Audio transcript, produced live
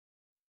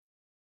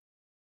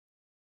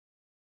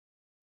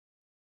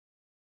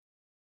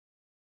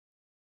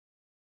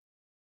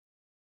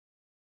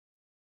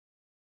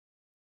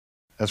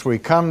As we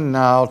come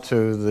now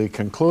to the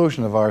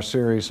conclusion of our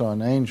series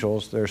on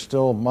angels, there's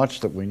still much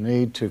that we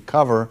need to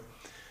cover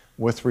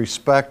with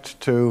respect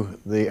to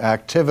the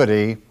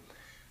activity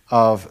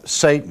of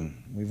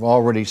Satan. We've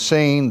already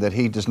seen that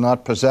he does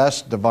not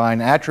possess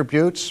divine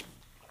attributes,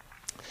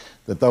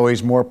 that though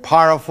he's more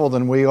powerful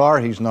than we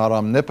are, he's not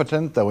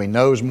omnipotent. Though he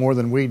knows more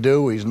than we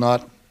do, he's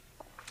not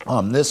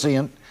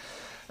omniscient.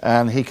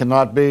 And he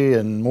cannot be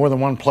in more than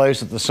one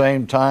place at the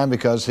same time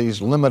because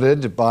he's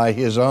limited by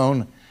his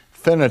own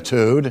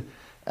finitude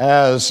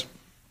as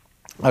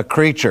a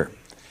creature.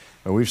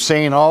 We've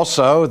seen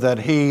also that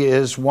he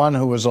is one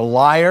who is a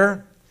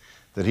liar,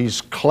 that he's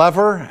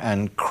clever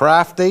and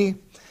crafty,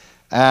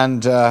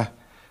 and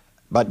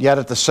but yet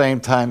at the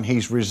same time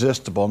he's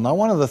resistible. Now,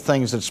 one of the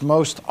things that's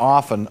most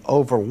often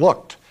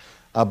overlooked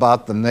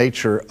about the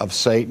nature of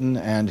Satan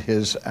and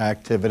his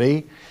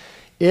activity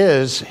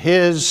is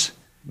his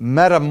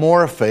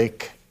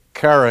metamorphic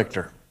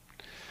character.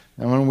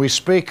 And when we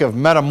speak of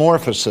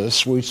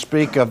metamorphosis, we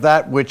speak of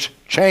that which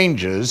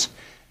changes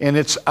in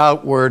its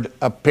outward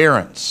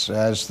appearance,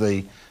 as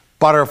the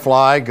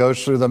butterfly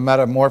goes through the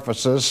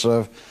metamorphosis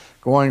of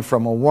going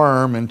from a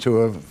worm into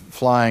a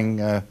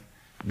flying,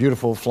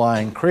 beautiful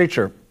flying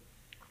creature.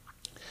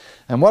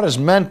 And what is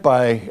meant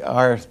by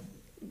our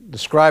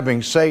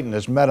describing Satan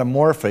as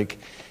metamorphic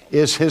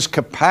is his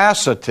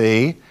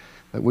capacity,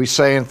 that we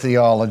say in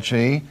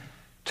theology,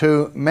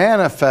 to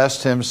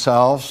manifest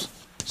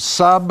himself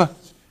subspecies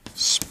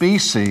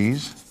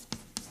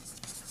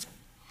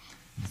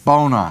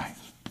boni,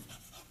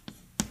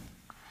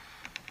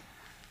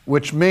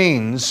 which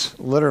means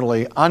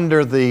literally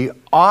under the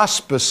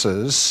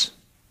auspices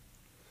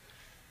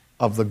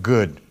of the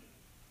good.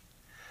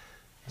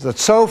 That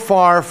so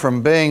far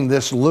from being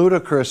this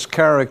ludicrous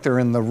character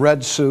in the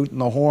red suit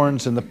and the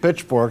horns and the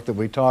pitchfork that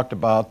we talked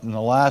about in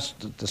the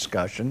last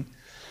discussion,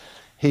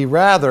 he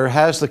rather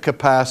has the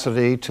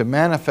capacity to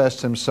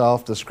manifest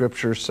himself, the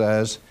Scripture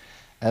says,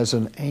 as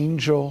an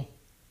angel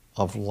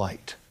of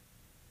light.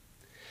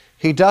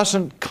 He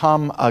doesn't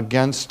come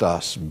against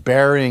us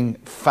bearing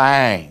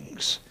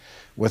fangs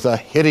with a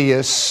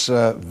hideous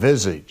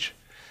visage,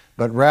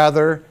 but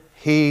rather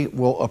he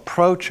will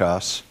approach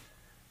us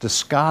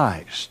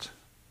disguised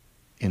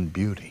in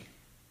beauty,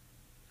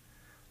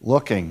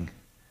 looking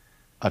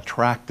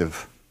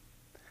attractive.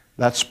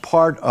 That's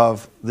part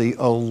of the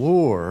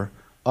allure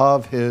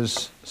of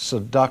his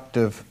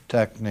seductive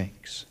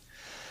techniques.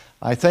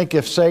 I think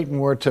if Satan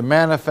were to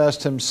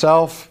manifest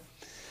himself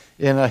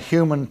in a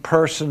human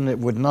person, it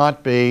would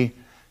not be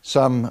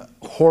some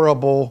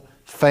horrible,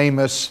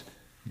 famous,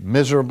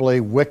 miserably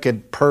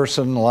wicked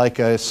person like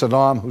a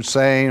Saddam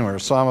Hussein or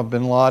Osama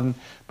bin Laden,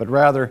 but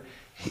rather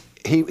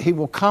he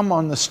will come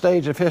on the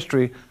stage of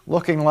history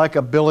looking like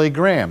a Billy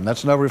Graham.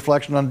 That's no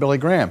reflection on Billy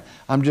Graham.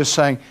 I'm just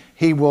saying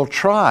he will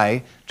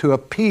try to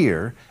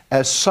appear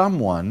as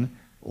someone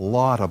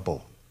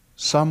laudable,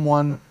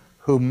 someone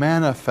who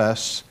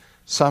manifests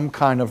some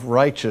kind of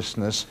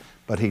righteousness,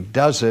 but he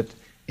does it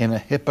in a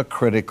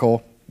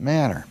hypocritical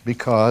manner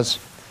because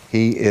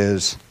he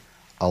is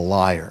a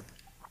liar.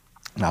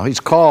 Now, he's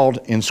called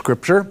in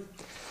Scripture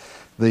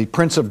the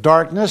Prince of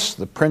Darkness,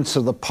 the Prince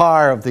of the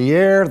Power of the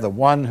Air, the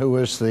one who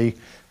is the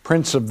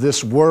Prince of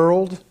this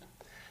world.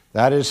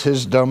 That is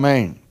his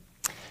domain.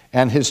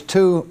 And his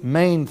two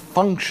main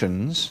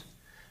functions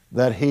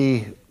that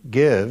he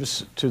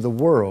gives to the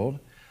world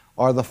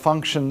are the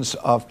functions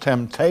of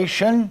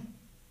temptation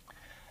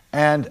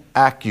and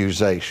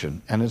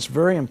accusation. And it's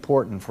very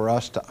important for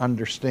us to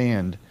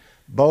understand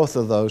both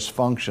of those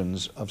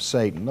functions of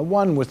Satan. The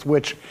one with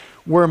which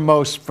we're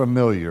most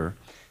familiar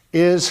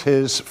is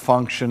his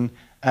function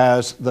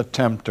as the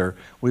tempter.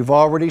 We've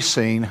already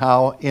seen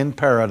how in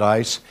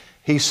paradise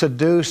he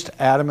seduced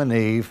Adam and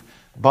Eve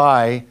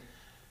by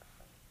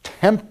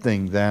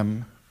tempting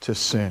them to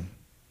sin.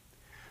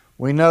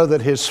 We know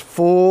that his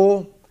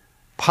full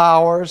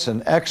powers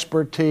and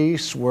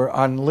expertise were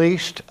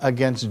unleashed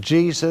against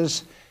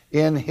Jesus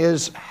in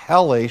his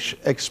hellish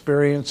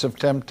experience of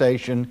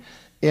temptation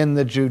in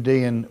the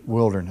Judean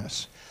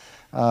wilderness.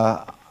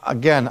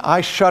 Again,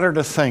 I shudder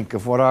to think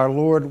of what our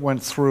Lord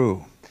went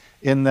through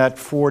in that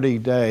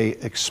 40-day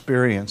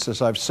experience.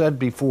 As I've said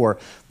before,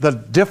 the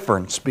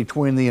difference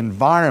between the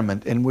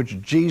environment in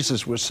which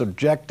Jesus was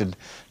subjected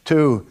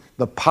to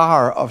the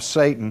power of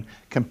Satan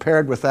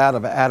compared with that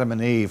of Adam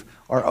and Eve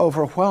are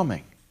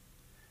overwhelming.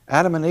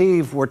 Adam and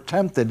Eve were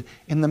tempted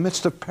in the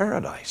midst of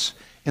paradise,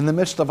 in the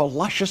midst of a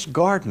luscious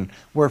garden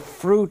where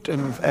fruit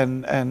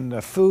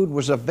and food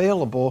was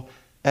available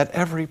at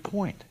every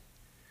point.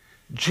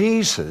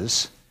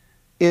 Jesus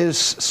is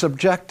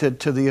subjected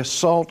to the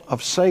assault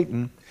of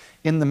Satan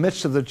in the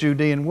midst of the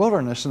Judean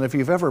wilderness. And if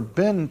you've ever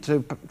been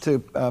to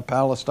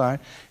Palestine,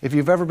 if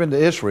you've ever been to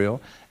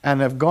Israel and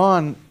have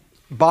gone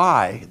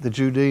by the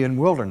Judean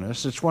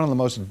wilderness, it's one of the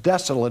most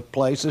desolate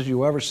places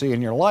you ever see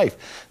in your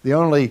life. The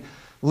only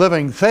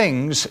living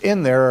things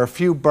in there are a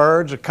few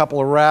birds, a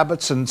couple of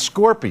rabbits, and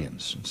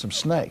scorpions, and some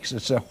snakes.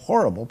 It's a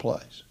horrible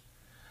place.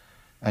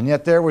 And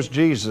yet there was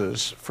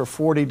Jesus for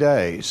 40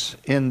 days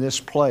in this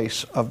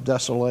place of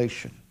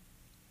desolation.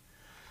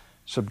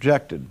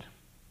 subjected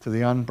to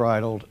the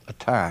unbridled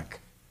attack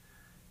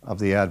of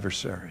the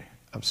adversary,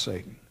 of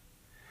Satan.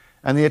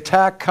 And the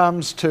attack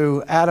comes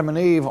to Adam and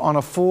Eve on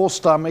a full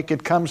stomach.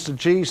 It comes to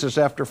Jesus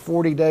after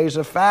 40 days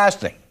of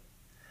fasting,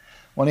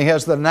 when he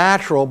has the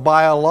natural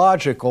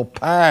biological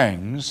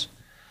pangs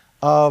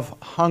of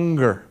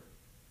hunger.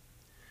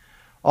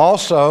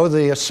 Also,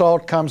 the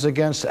assault comes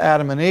against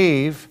Adam and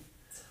Eve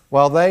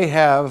while they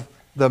have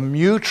the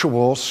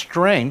mutual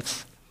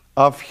strength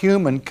of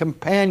human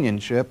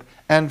companionship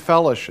and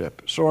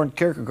fellowship. Soren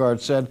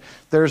Kierkegaard said,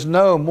 "There's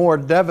no more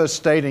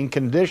devastating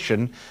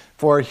condition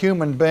for a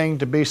human being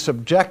to be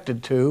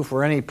subjected to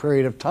for any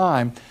period of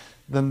time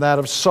than that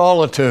of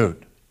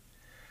solitude."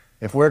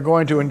 If we're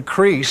going to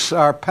increase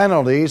our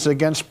penalties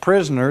against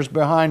prisoners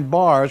behind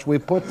bars, we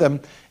put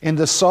them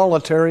into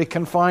solitary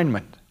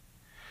confinement.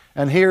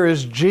 And here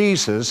is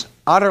Jesus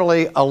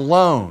utterly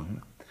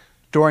alone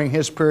during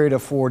his period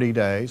of 40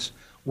 days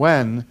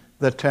when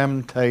the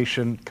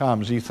temptation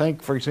comes. You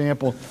think, for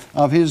example,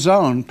 of his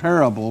own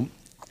parable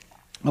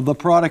of the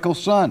prodigal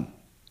son,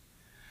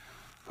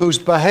 whose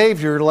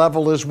behavior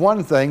level is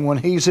one thing when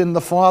he's in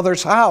the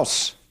Father's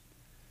house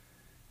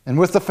and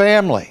with the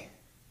family.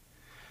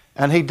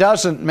 And he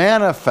doesn't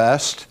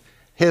manifest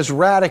his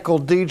radical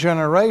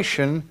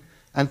degeneration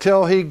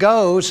until he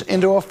goes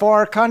into a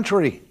far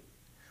country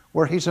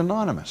where he's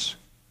anonymous,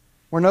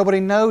 where nobody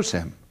knows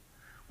him,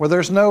 where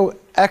there's no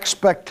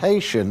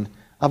expectation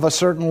of a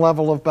certain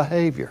level of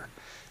behavior.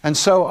 And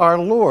so our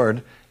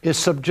Lord is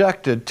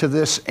subjected to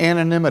this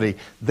anonymity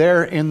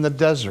there in the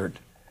desert.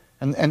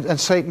 And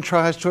Satan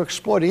tries to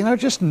exploit it.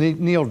 Just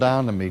kneel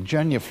down to me,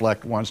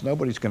 genuflect once.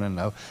 Nobody's going to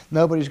know.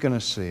 Nobody's going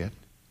to see it.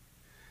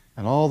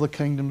 And all the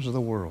kingdoms of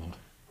the world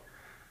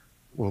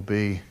will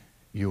be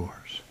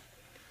yours.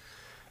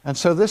 And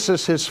so this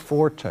is his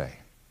forte,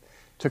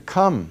 to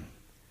come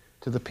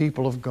to the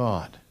people of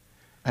God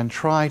and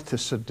try to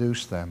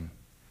seduce them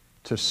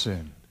to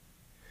sin.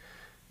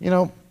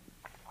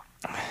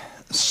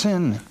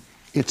 Sin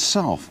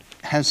itself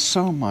has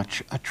so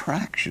much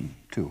attraction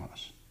to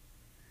us.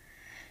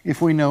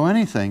 If we know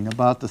anything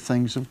about the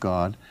things of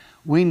God,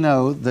 we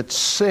know that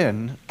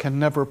sin can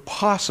never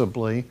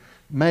possibly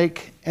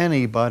make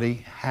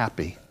anybody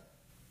happy.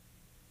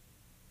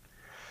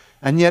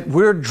 And yet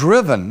we're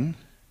driven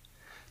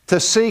to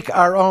seek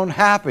our own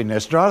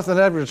happiness. Jonathan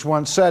Edwards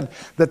once said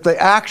that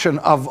the action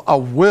of a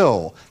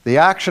will, the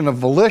action of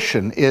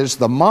volition, is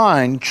the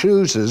mind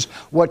chooses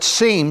what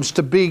seems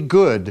to be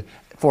good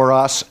for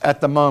us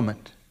at the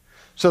moment.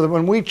 So that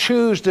when we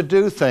choose to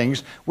do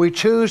things, we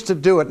choose to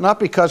do it not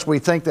because we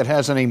think that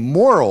has any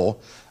moral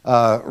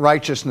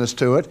righteousness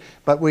to it,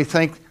 but we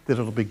think that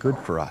it'll be good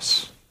for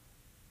us.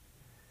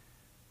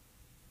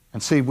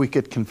 And see, we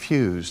get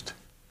confused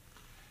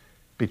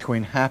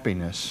between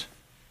happiness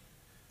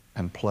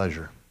and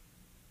pleasure.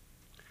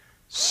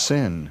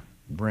 Sin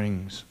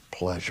brings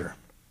pleasure,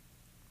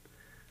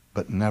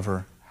 but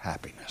never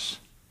happiness.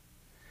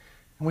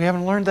 And we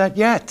haven't learned that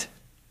yet.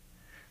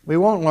 We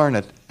won't learn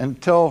it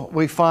until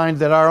we find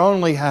that our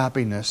only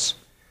happiness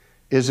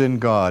is in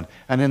God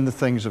and in the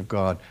things of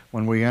God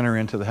when we enter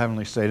into the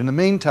heavenly state. In the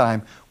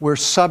meantime, we're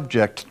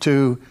subject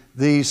to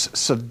these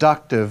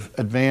seductive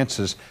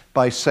advances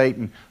by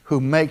Satan,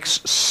 who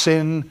makes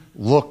sin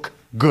look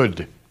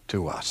good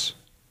to us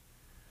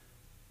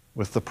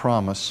with the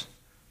promise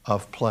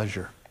of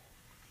pleasure.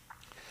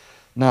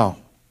 Now,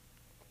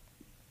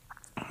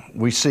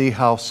 we see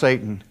how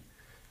Satan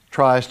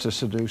tries to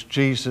seduce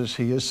Jesus.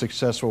 He is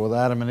successful with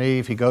Adam and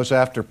Eve. He goes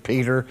after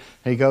Peter.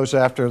 He goes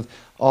after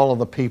all of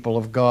the people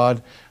of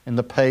God in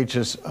the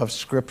pages of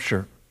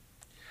Scripture.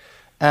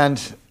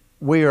 And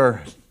we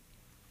are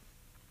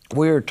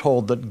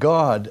told that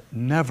God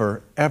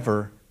never,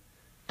 ever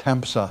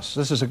tempts us.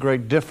 This is a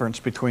great difference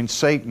between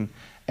Satan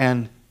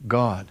and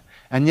God.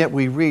 And yet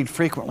we read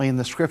frequently in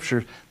the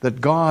Scripture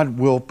that God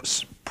will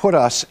put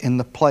us in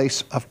the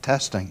place of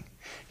testing.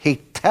 He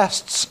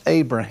tests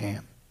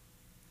Abraham.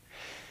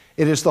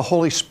 It is the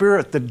Holy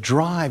Spirit that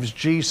drives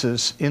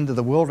Jesus into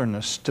the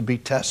wilderness to be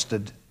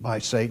tested by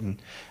Satan.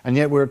 And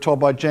yet we're told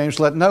by James,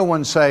 let no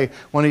one say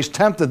when he's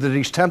tempted that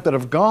he's tempted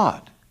of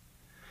God.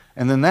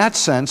 And in that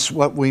sense,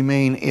 what we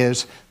mean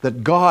is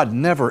that God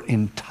never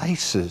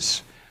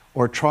entices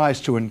or tries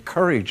to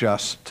encourage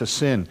us to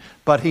sin,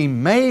 but He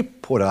may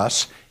put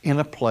us in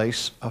a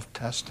place of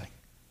testing.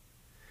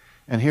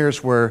 And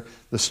here's where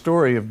the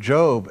story of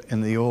Job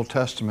in the Old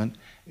Testament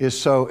is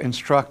so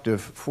instructive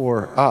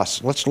for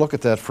us. Let's look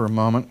at that for a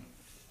moment,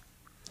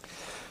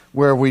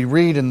 where we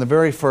read in the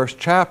very first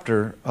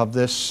chapter of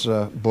this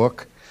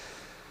book,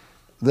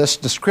 this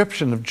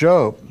description of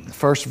Job. The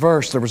first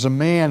verse, there was a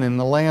man in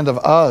the land of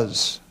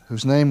Uz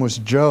whose name was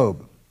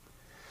Job.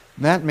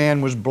 And that man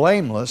was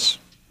blameless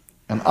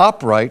and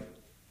upright,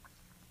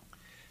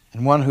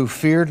 and one who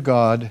feared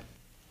God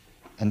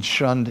and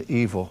shunned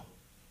evil.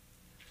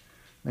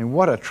 I mean,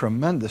 what a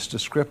tremendous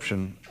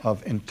description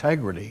of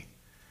integrity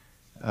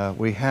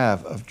we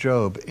have of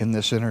Job in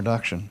this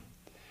introduction.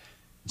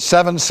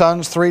 7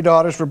 sons, 3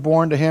 daughters were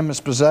born to him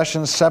as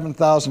possessions,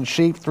 7,000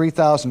 sheep,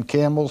 3,000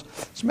 camels.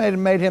 This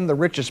made him the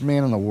richest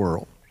man in the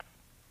world.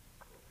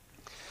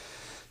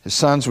 His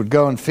sons would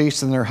go and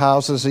feast in their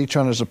houses, each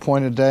on his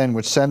appointed day, and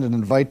would send and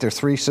invite their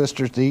 3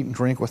 sisters to eat and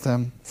drink with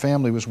them.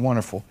 Family was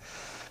wonderful.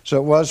 So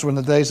it was when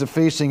the days of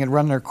feasting had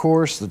run their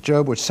course that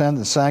Job would send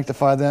and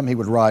sanctify them. He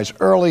would rise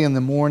early in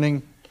the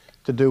morning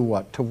to do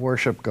what? To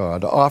worship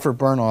God, to offer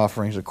burnt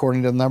offerings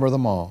according to the number of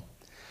them all.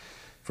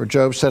 For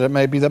Job said, it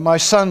may be that my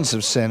sons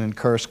have sinned and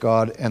cursed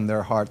God in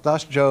their heart.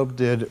 Thus Job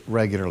did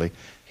regularly.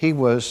 He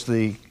was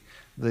the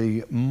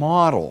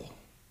model,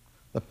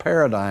 the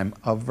paradigm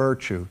of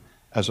virtue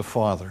as a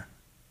father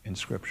in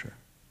Scripture.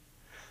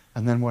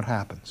 And then what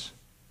happens?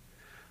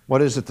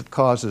 What is it that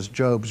causes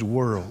Job's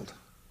world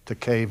to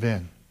cave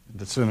in and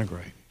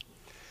disintegrate?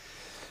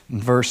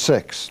 In verse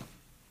 6,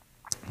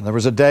 there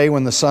was a day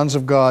when the sons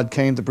of God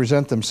came to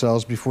present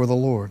themselves before the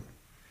Lord,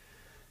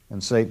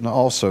 and Satan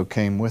also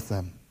came with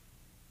them.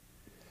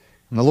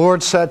 And the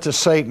Lord said to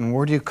Satan,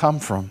 where do you come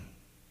from?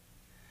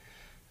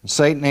 And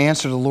Satan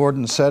answered the Lord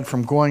and said,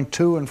 from going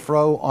to and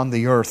fro on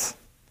the earth,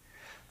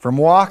 from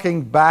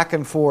walking back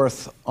and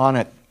forth on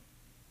it.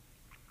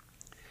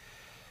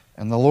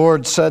 And the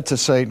Lord said to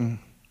Satan,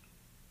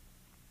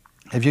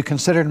 have you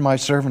considered my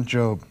servant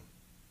Job?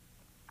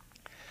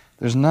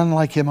 There's none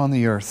like him on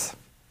the earth,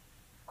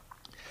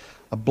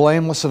 a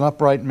blameless and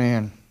upright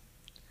man,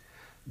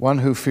 one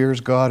who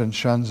fears God and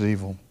shuns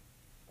evil.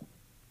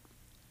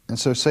 And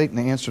so Satan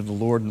answered the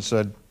Lord and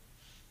said,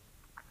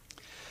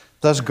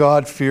 does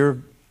Job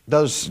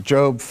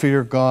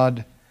fear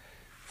God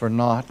for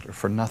naught or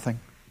for nothing?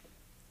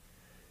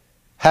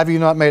 Have you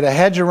not made a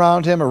hedge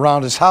around him,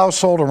 around his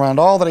household, around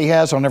all that he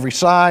has on every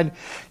side?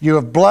 You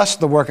have blessed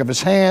the work of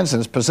his hands, and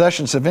his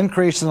possessions have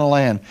increased in the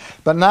land.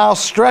 But now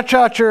stretch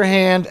out your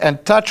hand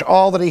and touch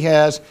all that he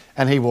has,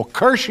 and he will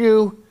curse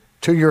you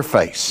to your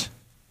face.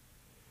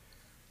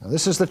 Now,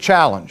 this is the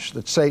challenge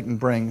that Satan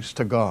brings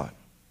to God,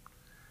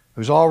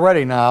 who's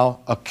already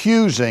now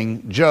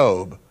accusing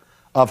Job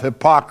of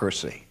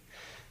hypocrisy.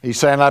 He's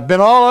saying, I've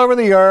been all over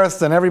the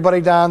earth, and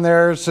everybody down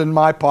there is in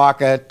my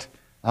pocket.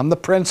 I'm the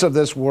prince of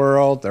this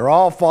world. They're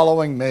all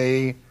following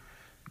me.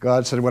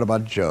 God said, what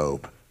about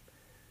Job?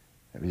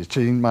 Have you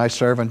seen my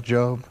servant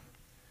Job,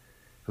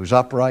 who's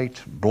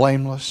upright,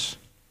 blameless?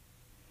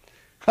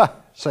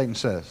 Satan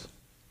says,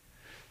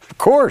 of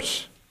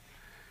course.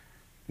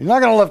 You're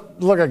not going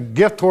to look a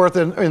gift horse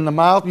in the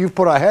mouth. You've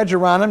put a hedge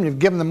around him. You've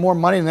given them more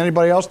money than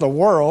anybody else in the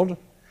world.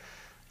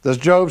 Does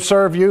Job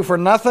serve you for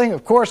nothing?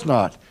 Of course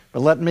not. But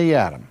let me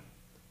at him.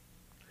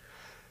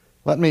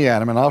 Let me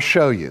at him, and I'll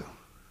show you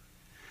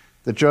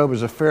that Job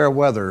is a fair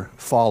weather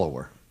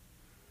follower.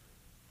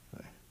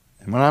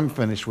 And when I'm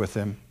finished with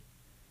him,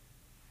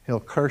 he'll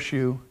curse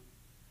you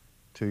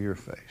to your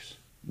face.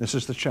 This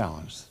is the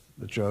challenge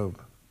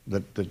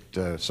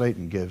that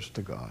Satan gives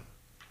to God.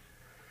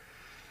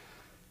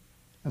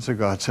 And so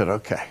God said,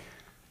 okay,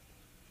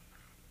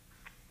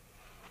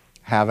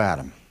 have at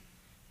him.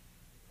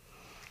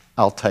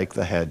 I'll take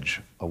the hedge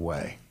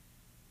away,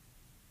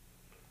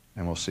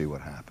 and we'll see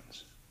what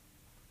happens.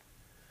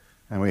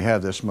 And we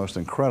have this most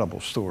incredible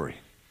story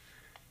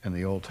in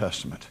the Old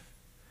Testament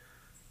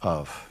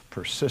of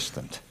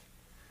persistent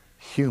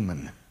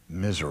human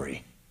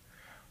misery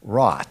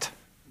wrought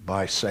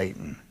by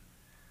Satan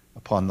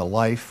upon the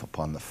life,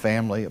 upon the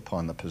family,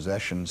 upon the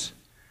possessions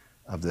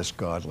of this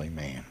godly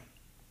man.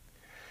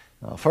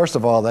 Now, first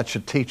of all, that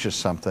should teach us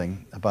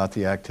something about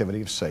the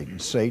activity of Satan.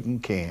 Satan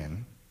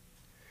can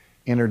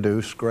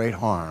introduce great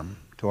harm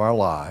to our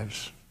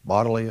lives,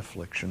 bodily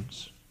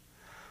afflictions,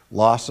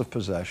 loss of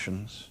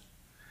possessions,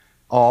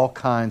 all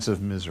kinds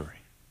of misery.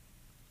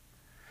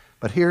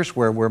 But here's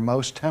where we're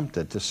most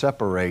tempted to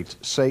separate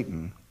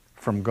Satan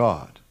from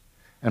God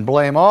and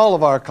blame all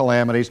of our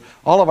calamities,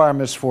 all of our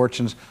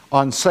misfortunes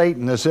on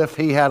Satan as if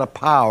he had a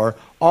power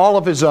all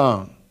of his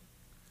own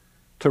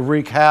to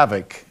wreak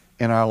havoc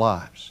in our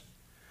lives.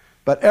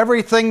 But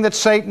everything that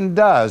Satan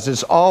does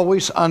is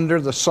always under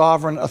the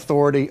sovereign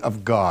authority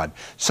of God.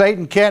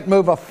 Satan can't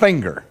move a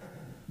finger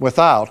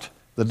without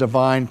the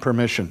divine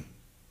permission.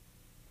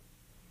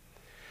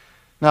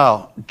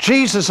 Now,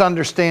 Jesus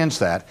understands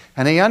that,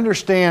 and he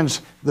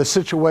understands the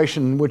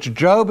situation in which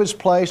Job is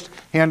placed.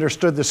 He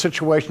understood the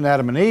situation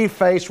Adam and Eve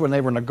faced when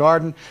they were in the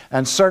garden,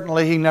 and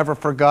certainly he never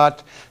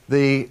forgot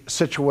the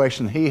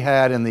situation he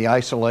had in the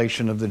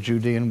isolation of the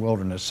Judean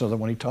wilderness, so that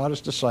when he taught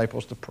his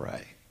disciples to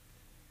pray,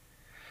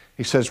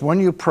 he says, when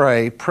you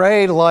pray,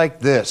 pray like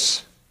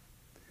this: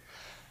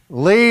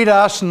 lead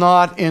us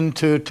not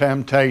into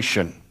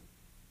temptation,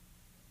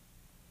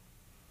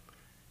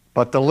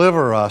 but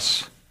deliver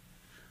us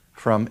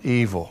from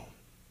evil.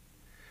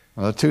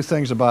 Now, the two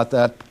things about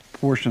that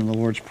portion of the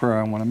Lord's Prayer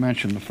I want to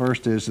mention. The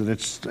first is that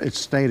it's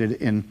stated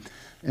in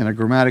a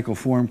grammatical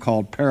form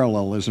called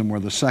parallelism, where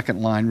the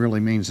second line really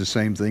means the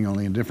same thing,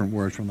 only in different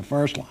words from the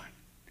first line.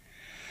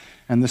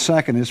 And the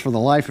second is, for the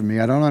life of me,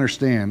 I don't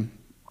understand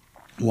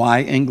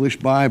why English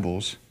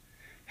Bibles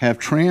have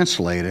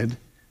translated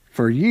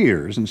for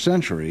years and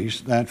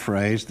centuries that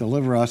phrase,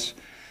 deliver us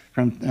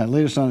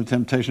lead us not into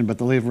temptation, but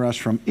deliver us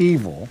from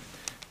evil.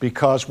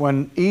 Because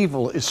when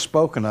evil is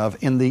spoken of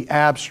in the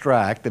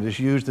abstract, it is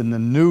used in the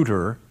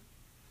neuter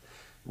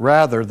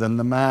rather than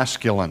the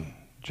masculine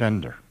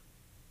gender.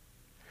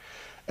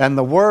 And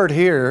the word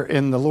here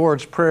in the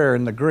Lord's Prayer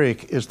in the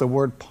Greek is the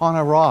word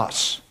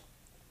poneros,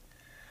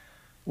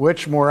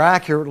 which more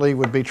accurately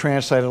would be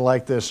translated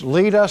like this: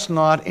 lead us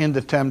not into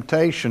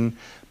temptation,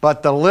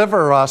 but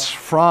deliver us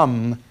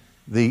from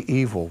the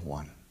evil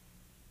one.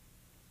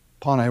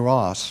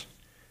 Poneros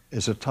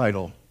is a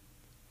title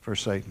for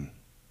Satan.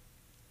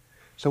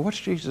 So what's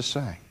Jesus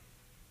saying?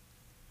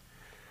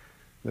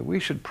 That we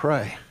should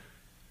pray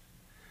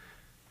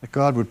that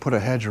God would put a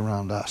hedge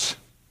around us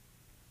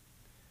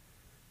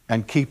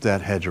and keep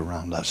that hedge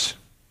around us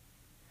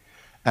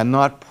and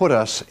not put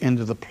us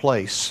into the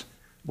place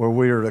where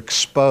we are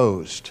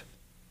exposed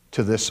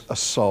to this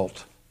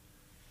assault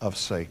of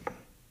Satan.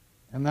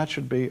 And that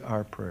should be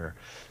our prayer,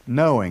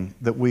 knowing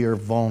that we are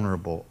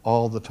vulnerable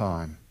all the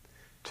time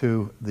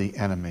to the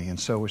enemy. And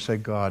so we say,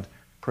 God,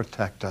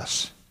 protect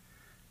us.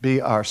 Be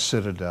our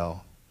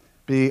citadel.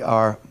 Be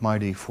our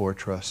mighty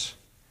fortress.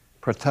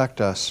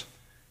 Protect us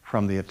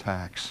from the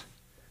attacks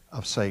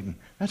of Satan.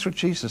 That's what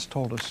Jesus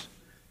told us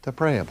to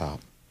pray about.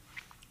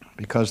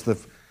 Because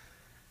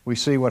we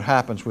see what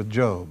happens with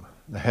Job.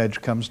 The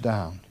hedge comes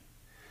down,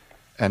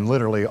 and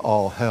literally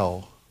all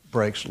hell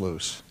breaks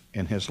loose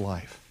in his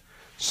life.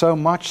 So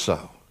much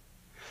so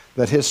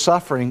that his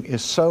suffering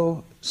is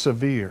so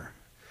severe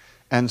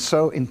and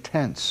so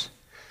intense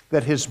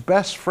that his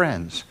best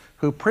friends,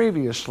 who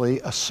previously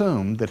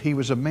assumed that he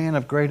was a man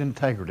of great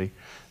integrity,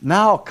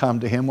 now come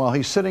to him while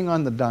he's sitting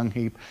on the dung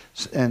heap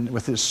and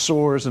with his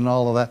sores and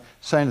all of that,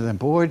 saying to them,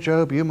 boy,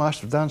 Job, you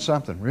must have done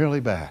something really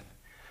bad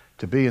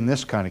to be in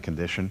this kind of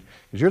condition,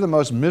 because you're the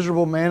most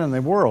miserable man in the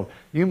world.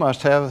 You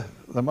must have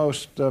the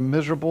most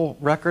miserable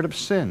record of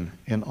sin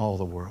in all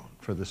the world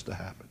for this to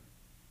happen.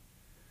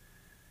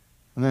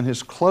 And then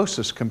his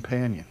closest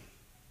companion,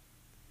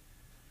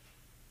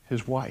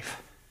 his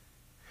wife,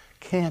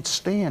 can't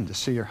stand to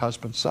see her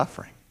husband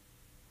suffering.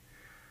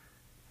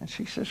 And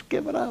she says,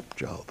 give it up,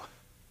 Job.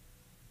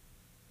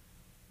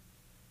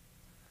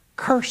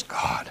 Curse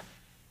God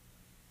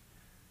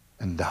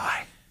and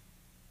die.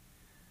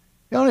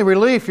 The only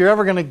relief you're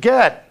ever going to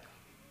get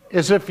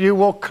is if you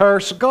will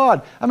curse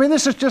God. I mean,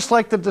 this is just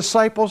like the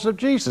disciples of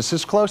Jesus,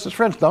 his closest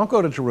friends. Don't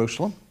go to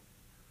Jerusalem.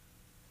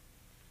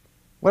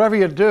 Whatever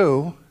you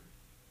do,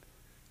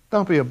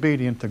 don't be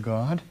obedient to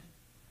God.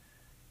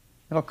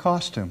 It'll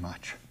cost too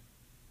much.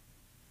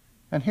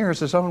 And here's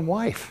his own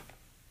wife.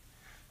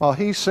 While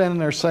he's sitting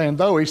there saying,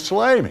 though he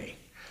slay me,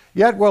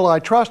 yet will I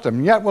trust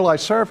him, yet will I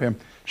serve him.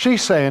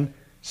 She's saying,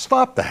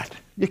 stop that.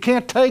 You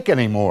can't take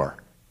any more.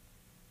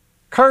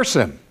 Curse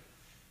him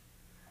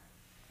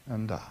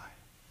and die.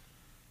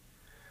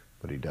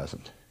 But he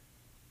doesn't.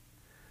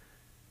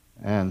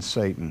 And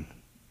Satan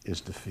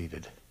is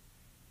defeated.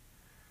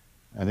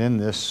 And in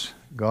this,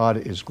 God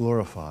is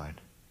glorified.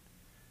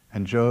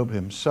 And Job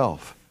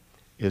himself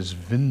is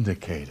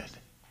vindicated,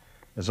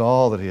 as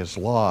all that he has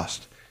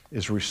lost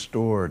is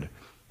restored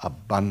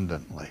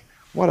abundantly.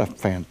 What a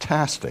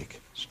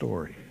fantastic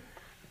story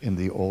in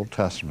the Old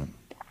Testament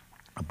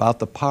about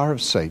the power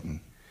of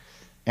Satan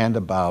and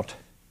about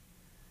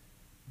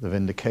the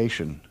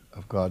vindication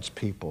of God's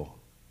people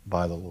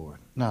by the Lord.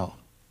 Now,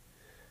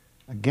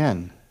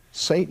 again,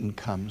 Satan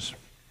comes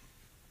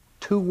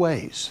two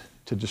ways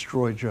to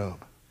destroy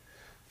Job.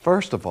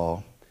 First of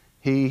all,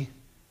 he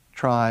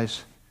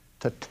tries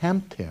to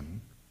tempt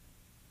him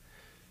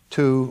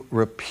to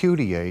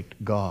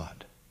repudiate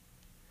God.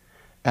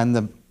 And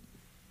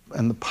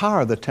the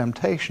power of the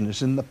temptation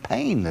is in the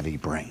pain that he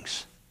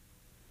brings.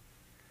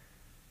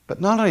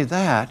 But not only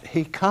that,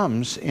 he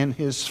comes in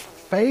his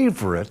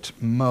favorite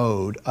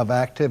mode of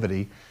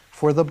activity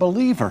for the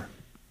believer.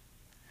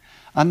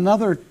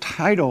 Another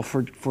title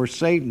for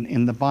Satan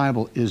in the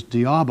Bible is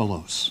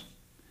diabolos,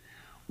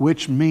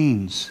 which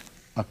means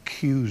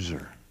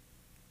accuser.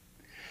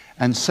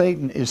 And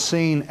Satan is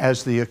seen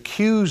as the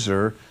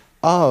accuser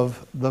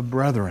of the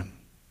brethren.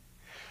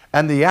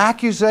 And the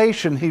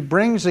accusation he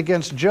brings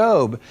against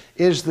Job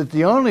is that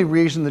the only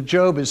reason that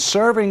Job is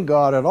serving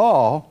God at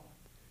all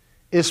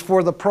is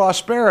for the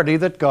prosperity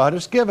that God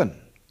has given.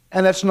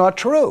 And that's not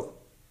true.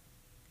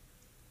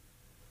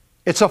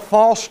 It's a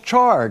false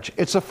charge.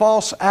 It's a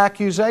false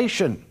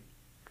accusation.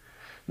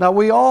 Now,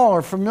 we all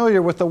are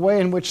familiar with the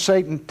way in which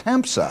Satan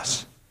tempts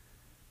us.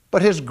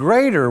 But his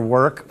greater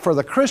work for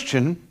the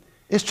Christian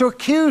is to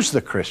accuse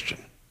the Christian,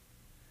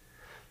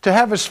 to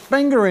have his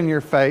finger in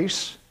your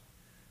face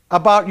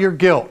about your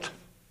guilt,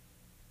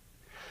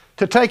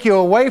 to take you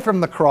away from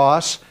the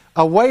cross,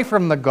 away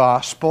from the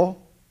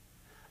gospel,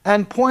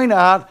 and point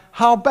out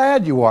how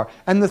bad you are.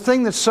 And the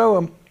thing that's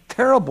so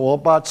terrible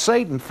about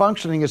Satan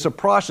functioning as a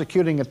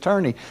prosecuting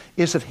attorney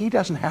is that he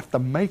doesn't have to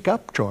make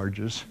up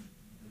charges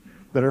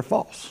that are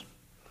false.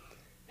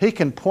 He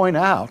can point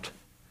out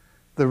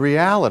the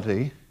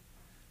reality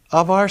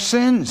of our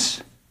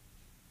sins.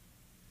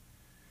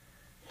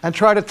 and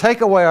try to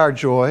take away our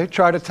joy,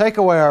 try to take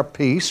away our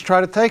peace,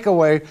 try to take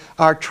away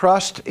our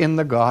trust in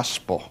the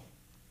gospel.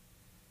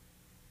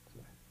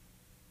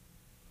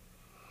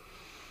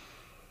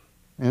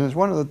 And it's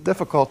one of the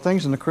difficult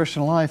things in the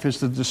Christian life is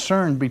to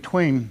discern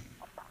between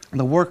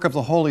the work of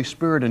the Holy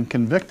Spirit in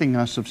convicting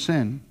us of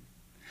sin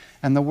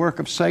and the work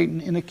of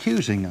Satan in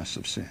accusing us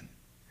of sin.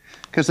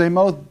 Because they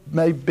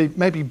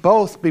maybe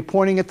both be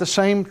pointing at the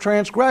same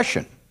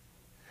transgression.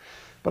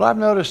 But I've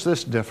noticed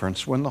this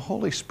difference. When the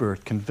Holy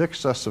Spirit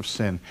convicts us of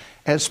sin,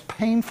 as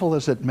painful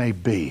as it may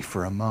be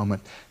for a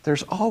moment,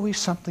 there's always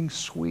something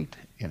sweet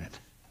in it.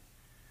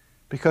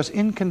 Because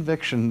in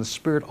conviction, the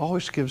Spirit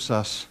always gives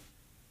us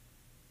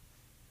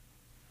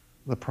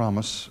the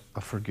promise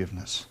of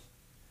forgiveness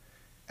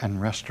and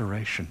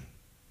restoration.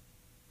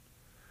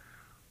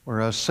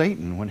 Whereas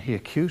Satan, when he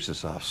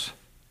accuses us,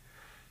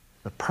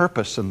 the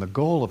purpose and the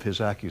goal of his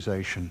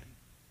accusation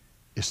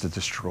is to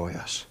destroy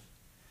us,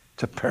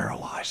 to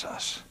paralyze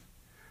us,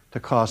 to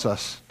cause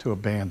us to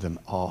abandon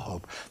all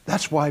hope.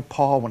 That's why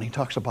Paul, when he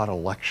talks about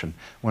election,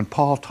 when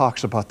Paul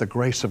talks about the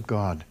grace of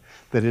God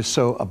that is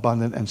so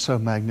abundant and so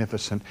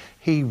magnificent,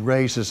 he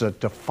raises a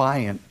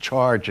defiant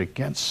charge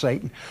against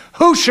Satan.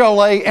 Who shall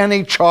lay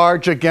any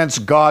charge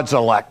against God's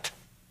elect?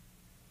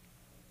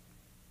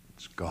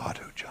 It's God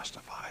who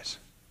justifies.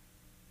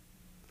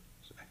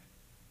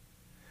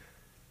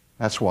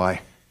 That's why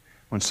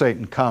when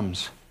Satan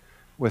comes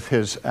with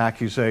his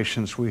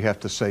accusations, we have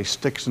to say,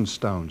 sticks and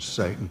stones,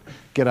 Satan,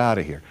 get out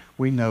of here.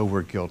 We know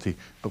we're guilty,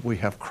 but we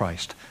have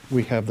Christ.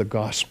 We have the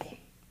gospel.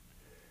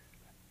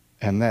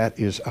 And that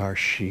is our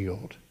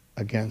shield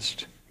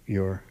against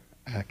your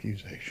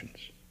accusations.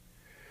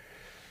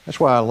 That's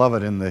why I love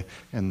it in the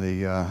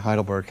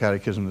Heidelberg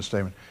Catechism, the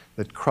statement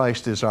that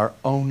Christ is our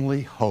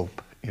only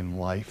hope in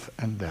life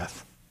and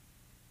death.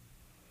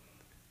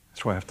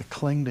 That's why I have to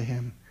cling to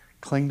him,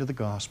 cling to the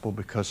gospel,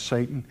 because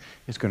Satan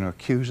is going to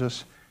accuse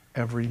us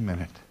every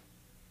minute.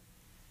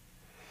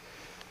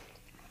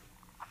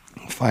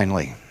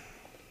 Finally,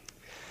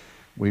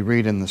 we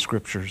read in the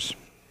Scriptures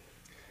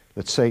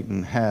that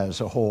Satan has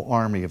a whole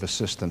army of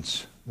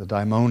assistants, the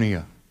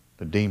daimonia,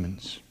 the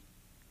demons.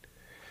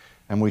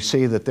 And we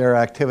see that their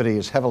activity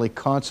is heavily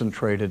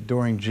concentrated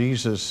during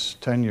Jesus'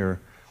 tenure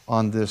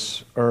on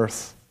this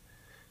earth.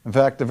 In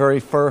fact, the very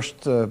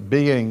first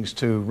beings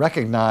to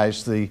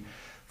recognize the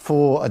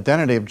full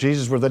identity of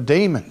Jesus were the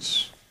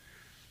demons.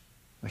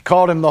 They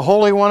called him the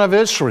Holy One of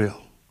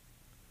Israel,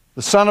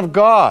 the Son of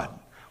God.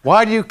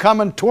 Why do you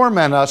come and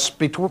torment us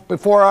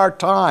before our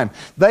time?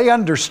 They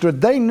understood,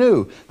 they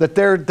knew that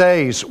their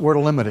days were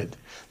limited.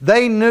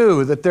 They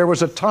knew that there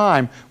was a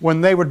time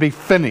when they would be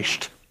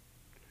finished.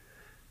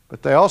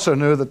 But they also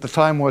knew that the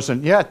time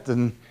wasn't yet,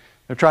 and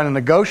they're trying to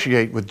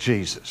negotiate with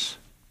Jesus.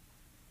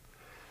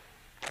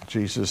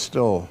 Jesus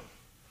still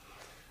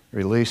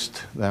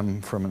released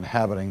them from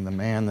inhabiting the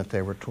man that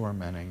they were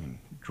tormenting, and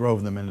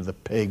drove them into the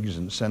pigs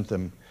and sent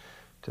them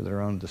to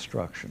their own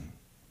destruction.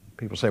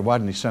 People say, why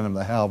didn't he send them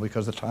to hell?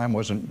 Because the time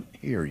wasn't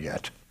here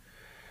yet.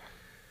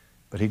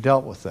 But he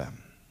dealt with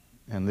them.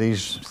 And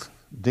these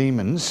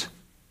demons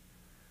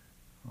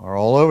are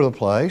all over the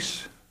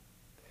place.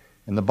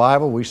 In the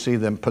Bible, we see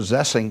them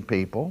possessing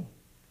people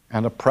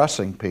and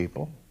oppressing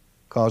people,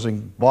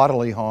 causing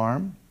bodily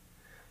harm,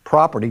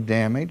 property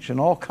damage, and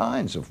all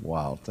kinds of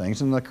wild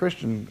things. And the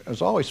Christian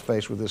is always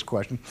faced with this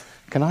question,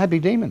 can I be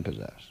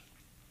demon-possessed?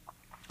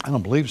 I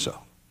don't believe so.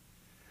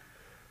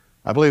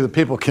 I believe that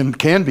people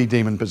can be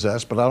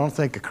demon-possessed, but I don't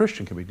think a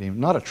Christian can be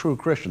demon. Not a true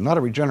Christian, not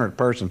a regenerate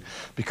person,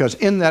 because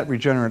in that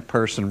regenerate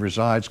person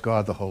resides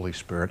God the Holy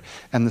Spirit.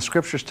 And the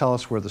Scriptures tell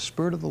us where the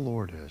Spirit of the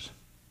Lord is,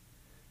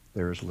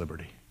 there is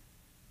liberty.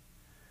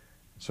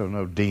 So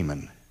no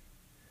demon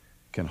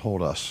can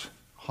hold us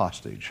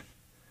hostage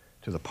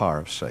to the power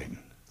of Satan.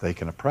 They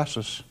can oppress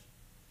us.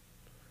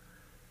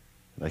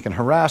 They can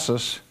harass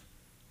us.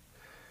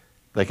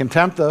 They can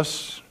tempt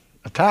us,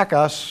 attack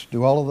us,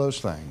 do all of those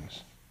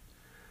things.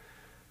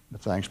 But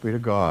thanks be to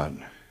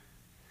God,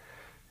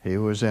 he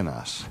who is in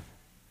us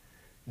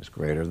is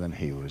greater than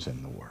he who is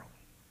in the world.